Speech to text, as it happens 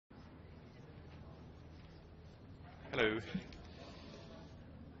Hello.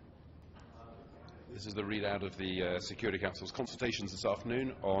 This is the readout of the Security Council's consultations this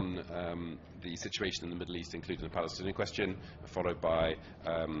afternoon on the situation in the Middle East, including the Palestinian question, followed by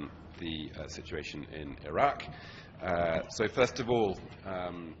the situation in Iraq. So first of all,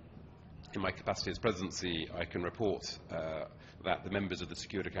 in my capacity as presidency, I can report that the members of the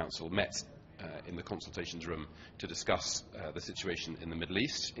Security Council met in the consultations room to discuss the situation in the Middle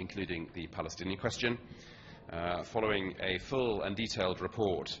East, including the Palestinian question. Following a full and detailed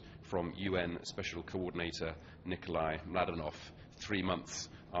report from UN Special Coordinator Nikolai Mladenov 3 months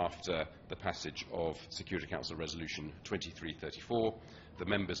after the passage of Security Council Resolution 2334, the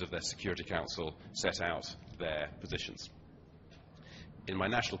members of their Security Council set out their positions. In my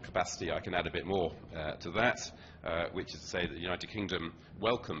national capacity, I can add a bit more to that, which is to say that the United Kingdom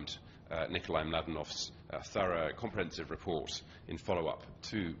welcomed Nikolai Mladenov's thorough, comprehensive report in follow-up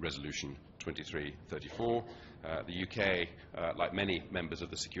to Resolution 2334. The UK, like many members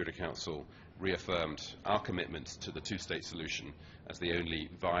of the Security Council, reaffirmed our commitment to the two-state solution as the only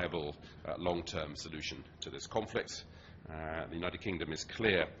viable long-term solution to this conflict. The United Kingdom is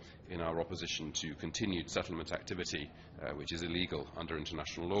clear in our opposition to continued settlement activity, which is illegal under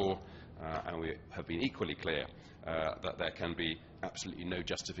international law, and we have been equally clear that there can be absolutely no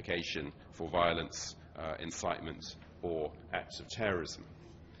justification for violence, incitement, or acts of terrorism.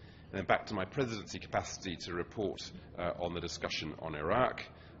 And then back to my presidency capacity to report on the discussion on Iraq.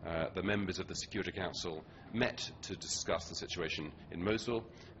 The members of the Security Council met to discuss the situation in Mosul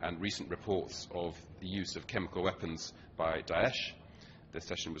and recent reports of the use of chemical weapons by Daesh. This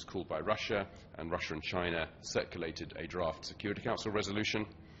session was called by Russia, and Russia and China circulated a draft Security Council resolution.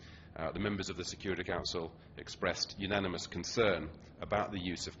 The members of the Security Council expressed unanimous concern about the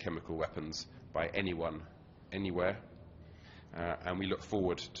use of chemical weapons by anyone, anywhere. And we look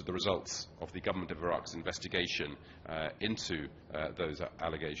forward to the results of the government of Iraq's investigation into those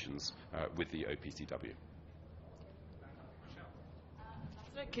allegations with the OPCW.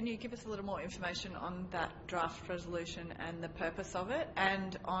 Can you give us a little more information on that draft resolution and the purpose of it?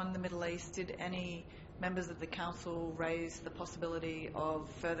 And on the Middle East, did any members of the Council raise the possibility of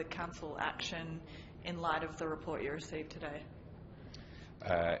further Council action in light of the report you received today?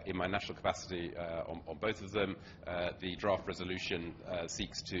 In my national capacity on both of them, the draft resolution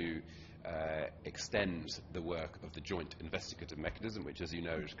seeks to extend the work of the Joint Investigative Mechanism, which, as you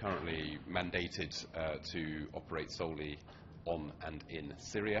know, is currently mandated to operate solely on and in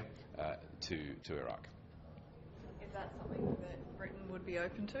Syria to Iraq. Is that something that Britain would be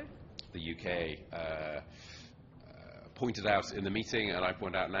open to? The UK pointed out in the meeting, and I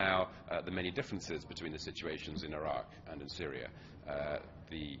point out now, the many differences between the situations in Iraq and in Syria.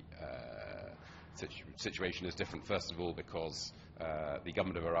 The situation is different, first of all, because the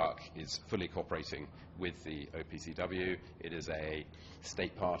government of Iraq is fully cooperating with the OPCW. It is a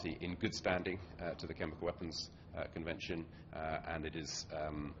state party in good standing to the Chemical Weapons Convention, and it is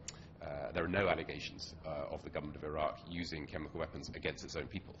there are no allegations of the government of Iraq using chemical weapons against its own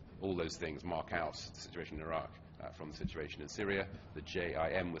people. All those things mark out the situation in Iraq from the situation in Syria. The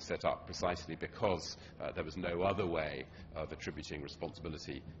JIM was set up precisely because there was no other way of attributing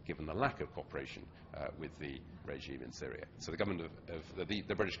responsibility given the lack of cooperation with the regime in Syria. So the government of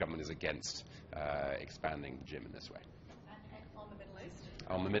the British government is against expanding the JIM in this way. And on the Middle East?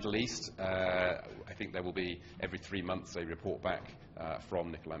 On the Middle East, I think there will be every 3 months a report back from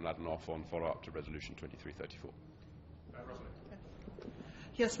Nikolai Mladenov on follow-up to Resolution 2334.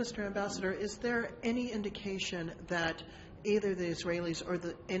 Yes, Mr. Ambassador, is there any indication that either the Israelis or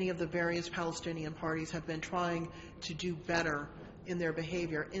any of the various Palestinian parties have been trying to do better in their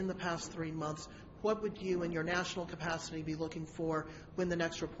behavior in the past 3 months? What would you, in your national capacity, be looking for when the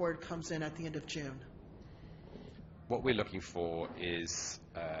next report comes in at the end of June? What we're looking for is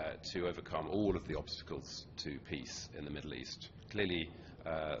to overcome all of the obstacles to peace in the Middle East. Clearly,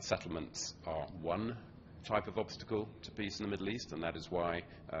 settlements are one type of obstacle to peace in the Middle East, and that is why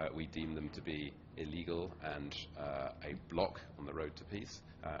we deem them to be illegal and a block on the road to peace.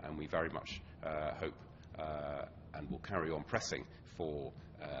 And we very much hope and will carry on pressing for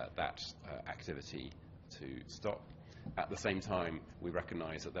that activity to stop. At the same time, we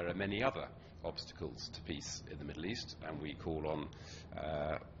recognise that there are many other obstacles to peace in the Middle East, and we call on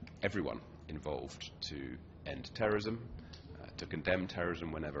everyone involved to end terrorism, to condemn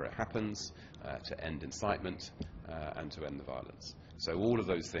terrorism whenever it happens, to end incitement, and to end the violence. So all of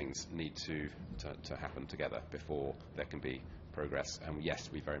those things need to happen together before there can be progress. And yes,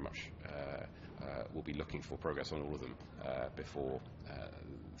 we very much will be looking for progress on all of them before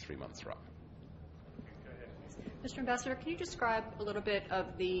 3 months are up. Mr. Ambassador, can you describe a little bit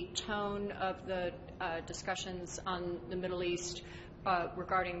of the tone of the discussions on the Middle East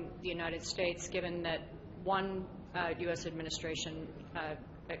regarding the United States, given that one U.S. administration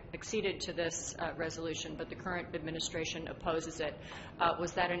acceded to this resolution, but the current administration opposes it?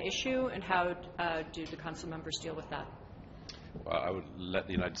 Was that an issue, and how do the Council members deal with that? Well, I would let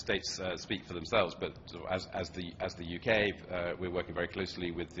the United States speak for themselves, but as the UK, we're working very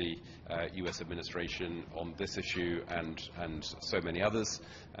closely with the US administration on this issue and so many others.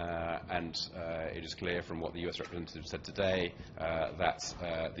 And it is clear from what the US representative said today that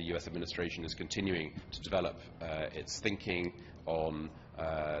the US administration is continuing to develop its thinking on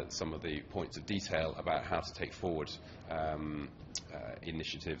some of the points of detail about how to take forward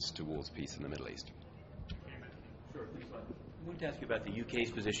initiatives towards peace in the Middle East. Sure, please go ahead. I wanted to ask you about the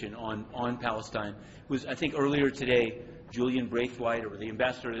UK's position on Palestine. I think earlier today, Julian Braithwaite, or the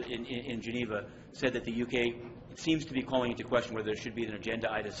ambassador in Geneva, said that the UK seems to be calling into question whether there should be an agenda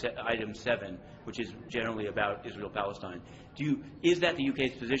item 7, which is generally about Israel-Palestine. Is that the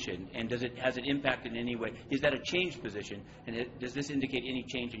UK's position, and has it impacted in any way? Is that a changed position, and does this indicate any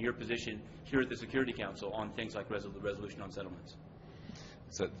change in your position here at the Security Council on things like the resolution on settlements?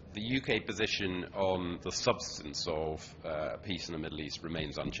 So the UK position on the substance of peace in the Middle East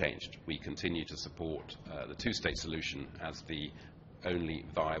remains unchanged. We continue to support the two-state solution as the only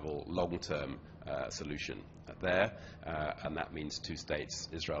viable long-term solution there, and that means two states,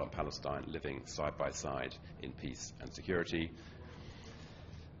 Israel and Palestine, living side by side in peace and security.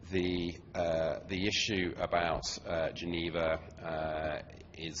 The issue about Geneva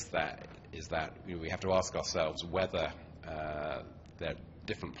is that we have to ask ourselves whether there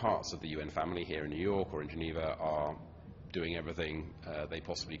different parts of the UN family here in New York or in Geneva are doing everything they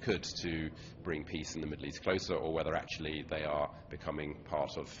possibly could to bring peace in the Middle East closer, or whether actually they are becoming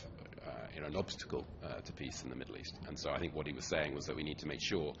part of an obstacle to peace in the Middle East. And so I think what he was saying was that we need to make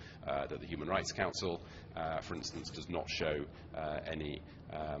sure that the Human Rights Council, for instance, does not show any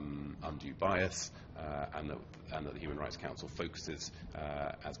undue bias, and that the Human Rights Council focuses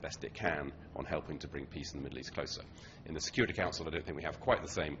as best it can on helping to bring peace in the Middle East closer. In the Security Council, I don't think we have quite the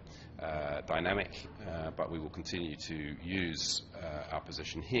same dynamic, but we will continue to use our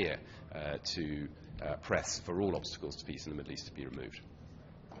position here to press for all obstacles to peace in the Middle East to be removed.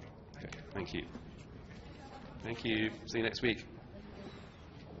 Okay, thank you. Thank you. See you next week.